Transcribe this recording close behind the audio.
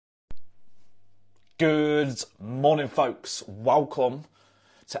Good morning, folks. Welcome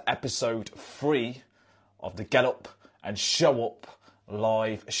to episode 3 of the Get Up and Show Up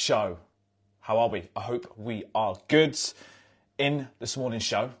live show. How are we? I hope we are good. In this morning's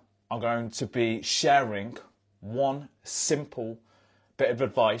show, I'm going to be sharing one simple bit of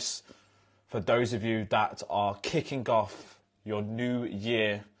advice for those of you that are kicking off your new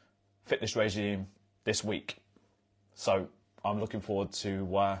year fitness regime this week. So I'm looking forward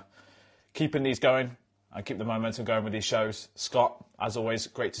to keeping these going and keep the momentum going with these shows. Scott, as always,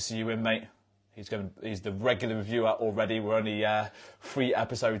 great to see you in, mate. He's the regular reviewer already. We're only 3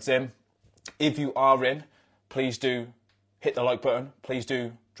 episodes in. If you are in, please do hit the like button. Please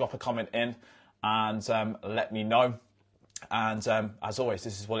do drop a comment in and let me know. And as always,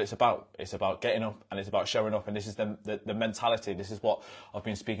 this is what it's about. It's about getting up and it's about showing up. And this is the mentality. This is what I've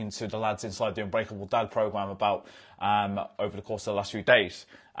been speaking to the lads inside the Unbreakable Dad program about over the course of the last few days.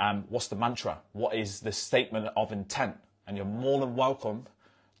 What's the mantra? What is the statement of intent? And you're more than welcome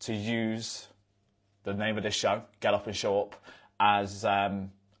to use the name of this show, Get Up and Show Up, as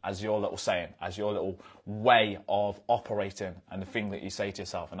your little saying, as your little way of operating and the thing that you say to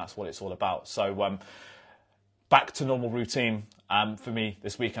yourself. And that's what it's all about. So back to normal routine for me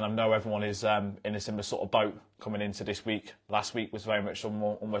this week, and I know everyone is in a similar sort of boat coming into this week. Last week was very much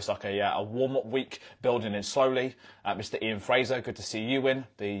almost like a warm-up week, building in slowly. Mr. Ian Fraser, good to see you in,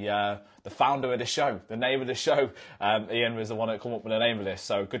 the founder of the show, the name of the show. Ian was the one that came up with the name of this,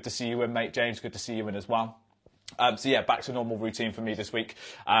 so good to see you in, mate. James, good to see you in as well. So yeah, back to normal routine for me this week.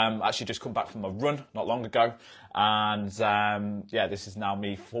 Actually just come back from a run not long ago, and yeah, this is now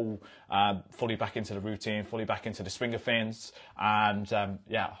me fully back into the routine, fully back into the swing of things, and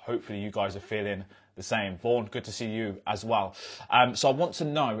yeah, hopefully you guys are feeling the same. Vaughan, good to see you as well. So I want to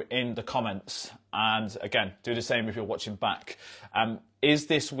know in the comments, and again, do the same if you're watching back. Is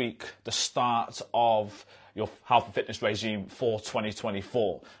this week the start of your health and fitness regime for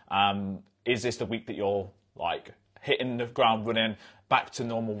 2024? Is this the week that you're like hitting the ground running, back to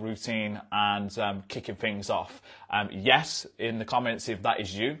normal routine and kicking things off? Yes, in the comments if that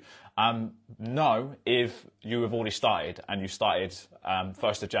is you. No, if you have already started and you started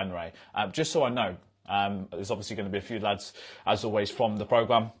 1st of January. Just so I know, there's obviously going to be a few lads, as always, from the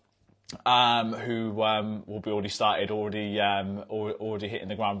programme who will be already started, already hitting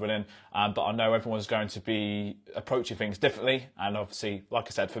the ground running. But I know everyone's going to be approaching things differently. And obviously, like I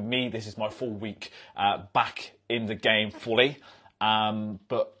said, for me, this is my full week back in the game fully.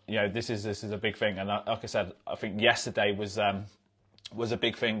 But you know, this is a big thing. And like I said, I think yesterday was a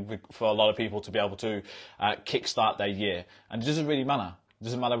big thing for a lot of people to be able to kickstart their year. And it doesn't really matter. It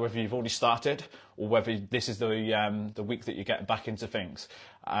doesn't matter whether you've already started or whether this is the week that you're getting back into things.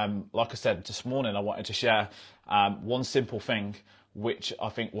 Like I said, this morning I wanted to share one simple thing which I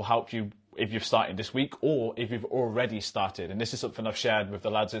think will help you if you've started this week or if you've already started. And this is something I've shared with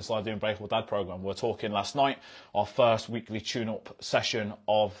the lads inside the Unbreakable Dad program. We were talking last night, our first weekly tune-up session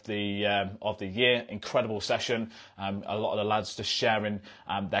of the year. Incredible session. A lot of the lads just sharing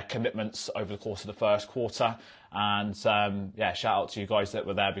their commitments over the course of the first quarter. And yeah, shout out to you guys that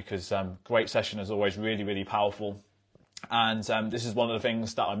were there because great session as always, really, really powerful. And this is one of the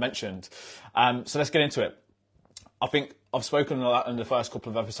things that I mentioned. So let's get into it. I think I've spoken a lot in the first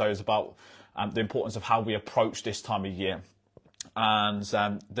couple of episodes about the importance of how we approach this time of year. And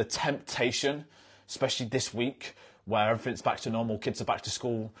the temptation, especially this week, where everything's back to normal, kids are back to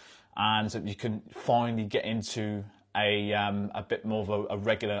school, and you can finally get into a bit more of a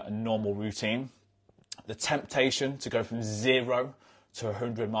regular and normal routine. The temptation to go from 0 to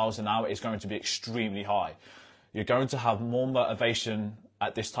 100 miles an hour is going to be extremely high. You're going to have more motivation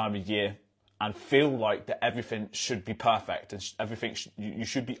at this time of year and feel like that everything should be perfect and everything you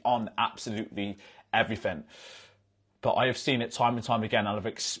should be on absolutely everything. But I have seen it time and time again, and I've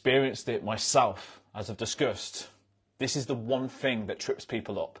experienced it myself, as I've discussed. This is the one thing that trips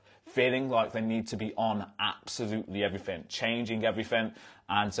people up, feeling like they need to be on absolutely everything, changing everything,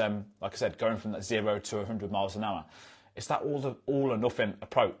 and like I said, going from that 0 to 100 miles an hour. It's that all or nothing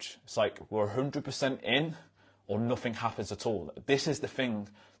approach. It's like we're 100% in or nothing happens at all. This is the thing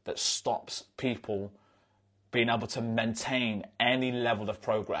that stops people being able to maintain any level of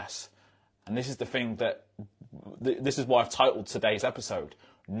progress. And this is the thing that, this is why I've titled today's episode,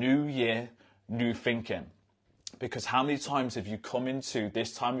 New Year, New Thinking. Because how many times have you come into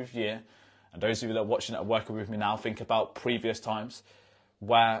this time of year, and those of you that are watching that are working with me now, think about previous times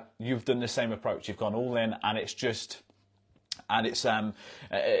where you've done the same approach. You've gone all in and it's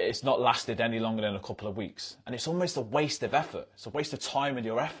not lasted any longer than a couple of weeks. And it's almost a waste of effort. It's a waste of time and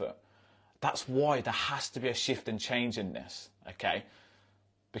your effort. That's why there has to be a shift and change in this, okay?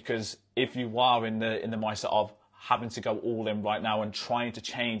 Because if you are in the mindset of having to go all in right now and trying to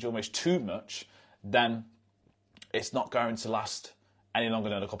change almost too much, then it's not going to last any longer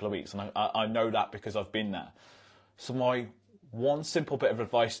than a couple of weeks. And I know that because I've been there. So my one simple bit of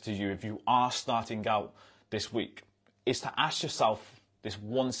advice to you, if you are starting out this week, is to ask yourself this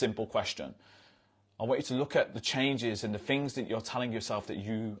one simple question. I want you to look at the changes and the things that you're telling yourself that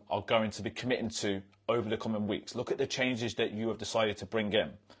you are going to be committing to over the coming weeks. Look at the changes that you have decided to bring in.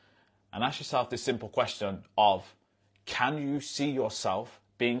 And ask yourself this simple question of, can you see yourself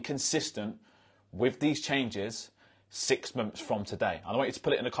being consistent with these changes 6 months from today? And I want you to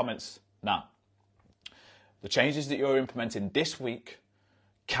put it in the comments now. The changes that you're implementing this week,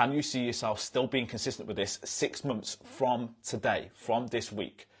 can you see yourself still being consistent with this 6 months from today, from this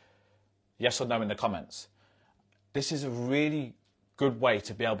week? Yes or no in the comments. This is a really good way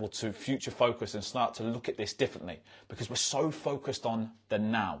to be able to future focus and start to look at this differently, because we're so focused on the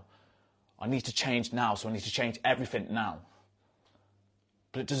now. I need to change now, so I need to change everything now.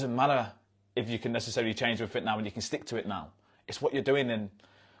 But it doesn't matter if you can necessarily change everything now and you can stick to it now. It's what you're doing in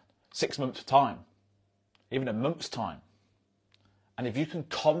 6 months' time, even a month's time. And if you can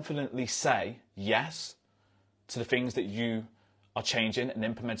confidently say yes to the things that you are changing and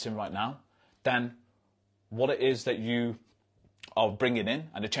implementing right now, then what it is that you are bringing in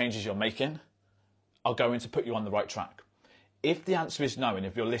and the changes you're making are going to put you on the right track. If the answer is no, and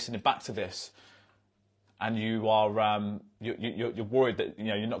if you're listening back to this and you are you're worried that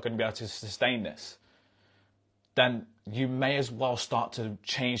you're not going to be able to sustain this, then you may as well start to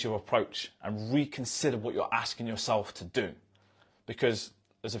change your approach and reconsider what you're asking yourself to do. Because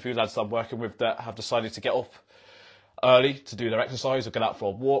there's a few lads that I'm working with that have decided to get up early to do their exercise or get out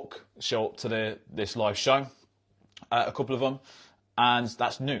for a walk, show up to this live show, a couple of them, and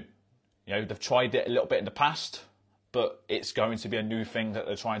that's new. They've tried it a little bit in the past, but it's going to be a new thing that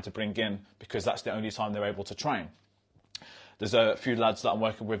they're trying to bring in because that's the only time they're able to train. There's a few lads that I'm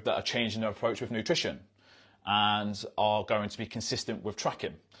working with that are changing their approach with nutrition and are going to be consistent with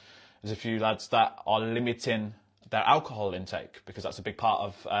tracking. There's a few lads that are limiting their alcohol intake because that's a big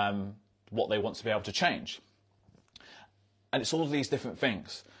part of what they want to be able to change. And it's all of these different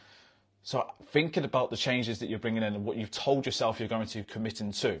things. So thinking about the changes that you're bringing in and what you've told yourself you're going to commit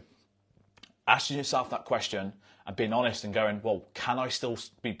into, asking yourself that question and being honest and going, well, can I still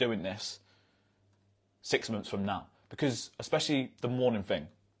be doing this 6 months from now? Because especially the morning thing,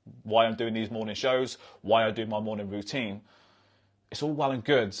 why I'm doing these morning shows, why I do my morning routine, it's all well and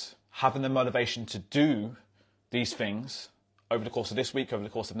good having the motivation to do these things over the course of this week, over the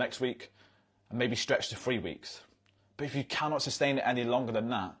course of next week, and maybe stretch to 3 weeks. But if you cannot sustain it any longer than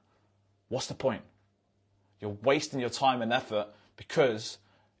that, what's the point? You're wasting your time and effort because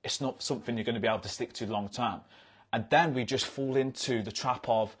it's not something you're going to be able to stick to long term. And then we just fall into the trap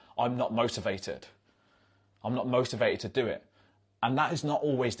of, I'm not motivated. I'm not motivated to do it. And that is not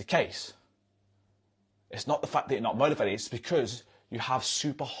always the case. It's not the fact that you're not motivated, it's because you have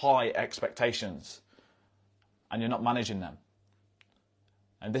super high expectations and you're not managing them.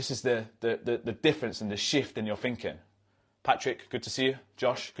 And this is the difference and the shift in your thinking. Patrick, good to see you.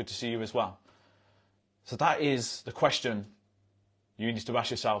 Josh, good to see you as well. So that is the question you need to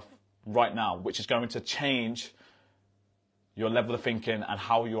ask yourself right now, which is going to change your level of thinking and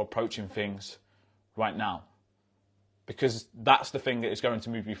how you're approaching things right now. Because that's the thing that is going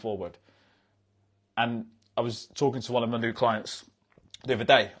to move you forward. And I was talking to one of my new clients the other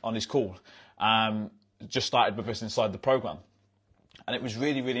day on his call. Just started with us inside the program. And it was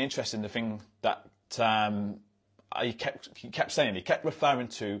really, really interesting, the thing that he kept saying. He kept referring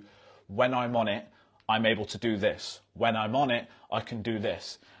to, when I'm on it, I'm able to do this. When I'm on it, I can do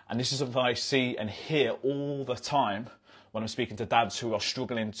this. And this is something I see and hear all the time when I'm speaking to dads who are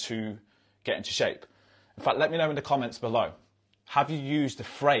struggling to get into shape. In fact, let me know in the comments below. Have you used the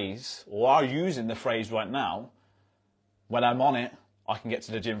phrase, or are you using the phrase right now, when I'm on it, I can get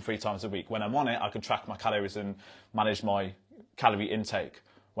to the gym 3 times a week. When I'm on it, I can track my calories and manage my calorie intake.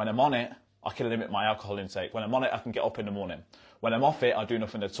 When I'm on it, I can limit my alcohol intake. When I'm on it, I can get up in the morning. When I'm off it, I do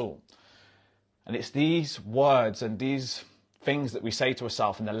nothing at all. And it's these words and these things that we say to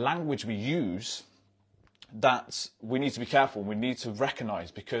ourselves and the language we use that we need to be careful. We need to recognize,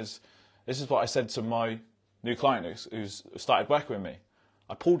 because this is what I said to my new client who's started working with me.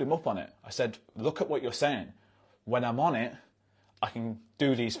 I pulled him up on it. I said, look at what you're saying. When I'm on it, I can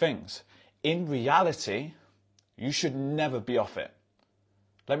do these things. In reality, you should never be off it.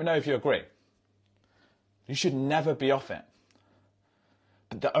 Let me know if you agree. You should never be off it.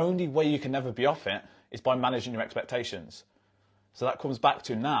 But the only way you can never be off it is by managing your expectations. So that comes back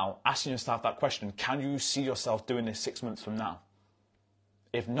to now asking yourself that question, can you see yourself doing this 6 months from now?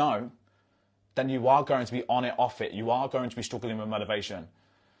 If no, then you are going to be on it, off it. You are going to be struggling with motivation.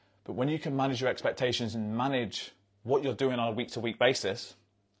 But when you can manage your expectations and manage what you're doing on a week-to-week basis,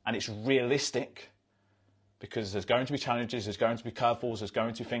 and it's realistic, because there's going to be challenges, there's going to be curveballs, there's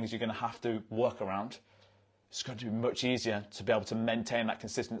going to be things you're going to have to work around, it's going to be much easier to be able to maintain that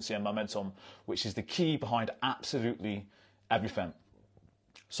consistency and momentum, which is the key behind absolutely everything.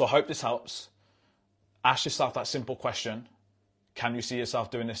 So I hope this helps. Ask yourself that simple question. Can you see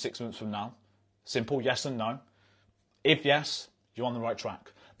yourself doing this 6 months from now? Simple yes and no. If yes, you're on the right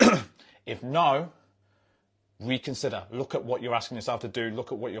track. If no, reconsider. Look at what you're asking yourself to do.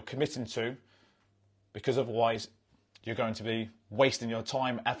 Look at what you're committing to, because otherwise you're going to be wasting your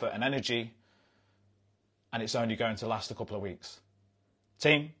time, effort and energy, and it's only going to last a couple of weeks.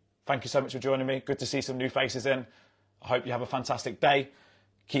 Team, thank you so much for joining me. Good to see some new faces in. I hope you have a fantastic day.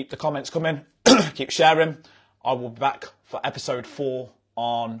 Keep the comments coming. Keep sharing. I will be back for episode 4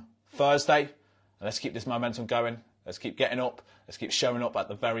 on Thursday. And let's keep this momentum going. Let's keep getting up. Let's keep showing up at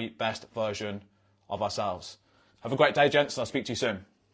the very best version of ourselves. Have a great day, gents, and I'll speak to you soon.